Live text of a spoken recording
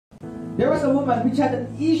There was a woman which had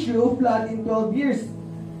an issue of blood in 12 years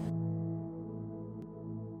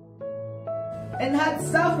and had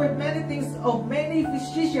suffered many things of many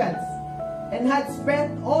physicians and had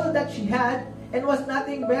spent all that she had and was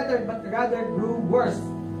nothing better but rather grew worse.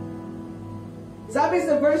 Sabi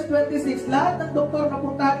sa verse 26, lahat ng doktor na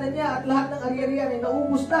puntahan na niya at lahat ng ari-arian ay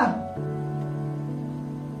naubos na.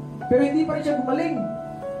 Pero hindi pa rin siya gumaling.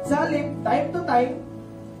 Sa halip, time to time,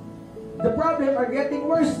 the problem are getting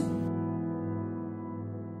worse.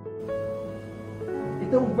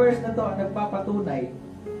 Itong verse na to ang nagpapatunay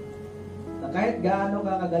na kahit gaano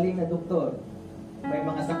ka kagaling na doktor, may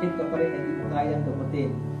mga sakit ka pa rin na hindi mo kayang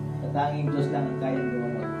gamutin. Na tanging Diyos lang ang kayang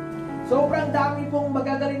gumamot. Sobrang dami pong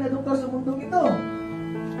magagaling na doktor sa mundong ito.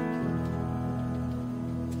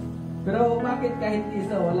 Pero bakit kahit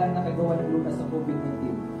isa walang nakagawa ng lunas sa COVID-19?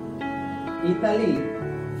 Italy,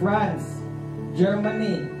 France,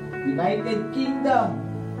 Germany, United Kingdom,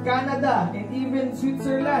 Canada, and even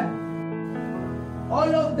Switzerland. All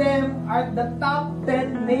of them are the top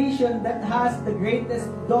 10 nation that has the greatest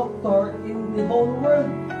doctor in the whole world.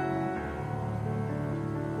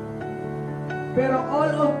 Pero all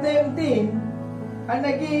of them din ang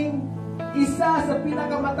naging isa sa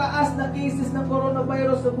pinakamataas na cases ng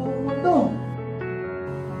coronavirus sa buong mundo.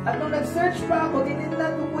 At nung nag-search pa ako,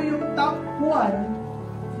 tinignan ko po yung top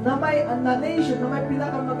 1 na may na nation na may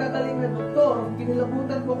pinakamagagaling na doktor.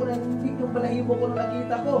 Kinilabutan po ko na hindi yung balahibo ko na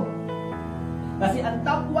nakita ko. Kasi ang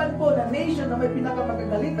top 1 po na nation na may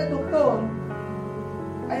pinakamagagaling na doktor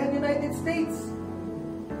ay ang United States.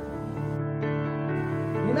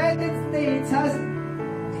 United States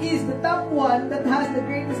is the top 1 that has the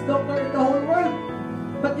greatest doctor in the whole world.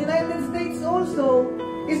 But United States also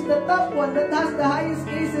is the top 1 that has the highest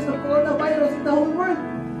cases of coronavirus in the whole world.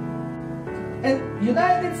 And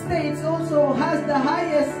United States also has the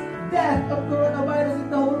highest death of coronavirus in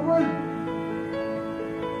the whole world.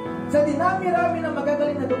 Sa dinami-rami ng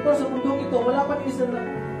magagaling na doktor sa mundong ito, wala pa rin isa na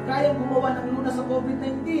kayang gumawa ng lunas sa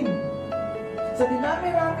COVID-19. Sa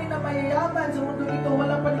dinami-rami na mayayaman sa mundo ito,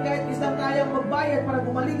 wala pa rin kahit isang kayang magbayad para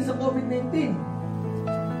gumaling sa COVID-19.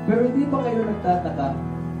 Pero hindi pa kayo nagtataka?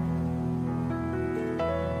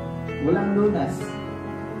 Walang lunas,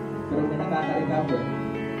 pero may nakaka-recover.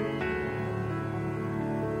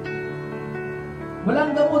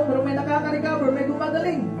 Walang gamot, pero may nakaka-recover, may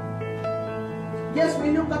gumagaling. Yes,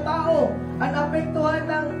 milyong katao ang apektuhan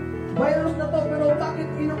ng virus na to, pero bakit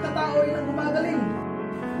milyong katao rin ang gumagaling?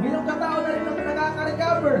 Milyong katao na rin ang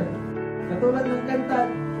nakaka-recover. Katulad ng kanta,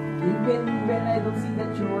 even when I don't see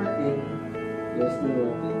that you're working, you're still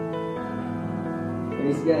working.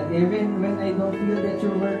 Praise God. Even when I don't feel that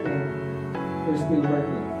you're working, you're still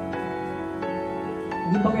working.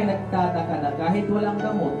 Hindi ba kayo nagtataka na kahit walang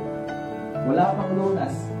gamot, wala pang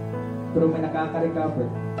lunas, pero may nakaka-recover?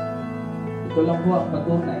 Ito lang po ang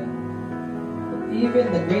patunay. But even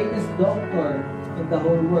the greatest doctor in the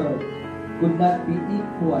whole world could not be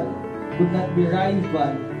equal, could not be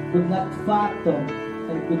rival, could not fathom,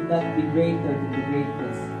 and could not be greater than the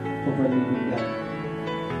greatness of our living God.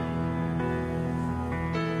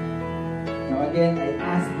 Now again, I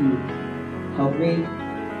ask you, how great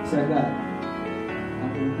is our God?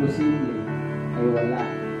 Ang imposible ay wala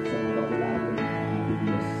sa vocabulary ng ating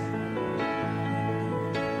Diyos.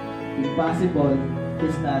 Impossible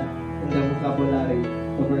is not in the vocabulary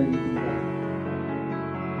of our living God.